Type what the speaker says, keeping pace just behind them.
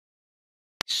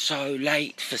so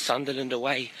late for Sunderland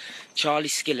away. Charlie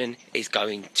Skillen is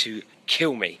going to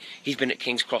kill me. He's been at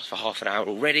King's Cross for half an hour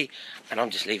already, and I'm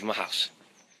just leaving my house.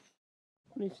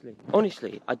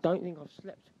 Honestly, I don't think I've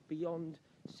slept beyond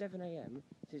 7 AM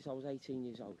since I was 18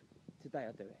 years old. Today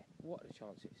I do it. What are the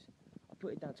chances? I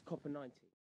put it down to copper 90.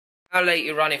 How late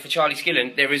you're running for Charlie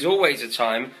Skillen? There is always a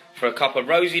time for a cup of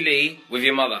Rosie Lee with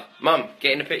your mother. Mum,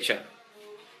 get in the picture.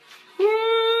 Hi,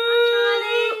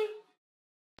 Charlie.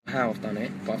 How I've done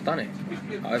it, but I've done it.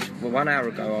 Well, 1 hour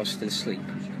ago I was still asleep.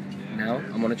 Now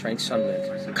I'm on a train to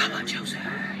Sunderland. Come on, Chelsea.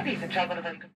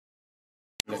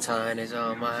 The time is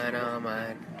all mine, all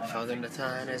mine. Fucking the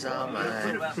time is all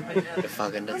mine. The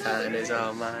fucking the time is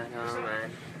all mine, all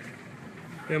mine.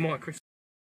 Yeah, Mike, Chris.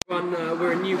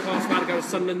 We're in Newcastle, about to go to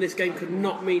Sunderland. This game could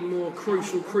not mean more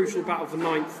crucial battle for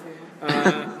ninth.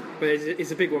 But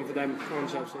it's a big one for them. Come on,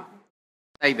 Chelsea.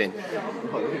 Day been?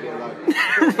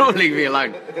 Rule, leave me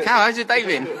alone. Cal, how's your day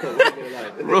been?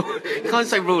 Can't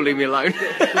say Rule, leave me alone.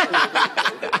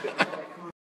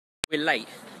 We're late.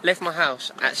 Left my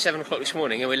house at 7 o'clock this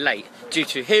morning and we're late due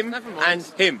to him and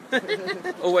him.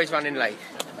 Always running late.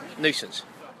 Nuisance.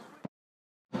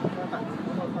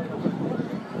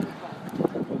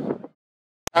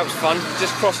 That was fun,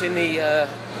 just crossing the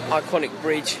iconic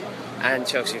bridge, and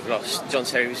Chelsea have lost. John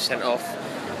Terry was sent off.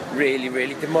 Really,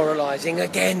 really demoralising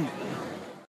again.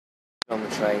 On the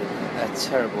train, a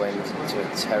terrible end to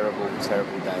a terrible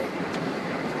day.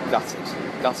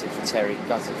 Gutted for Terry,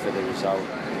 gutted for the result.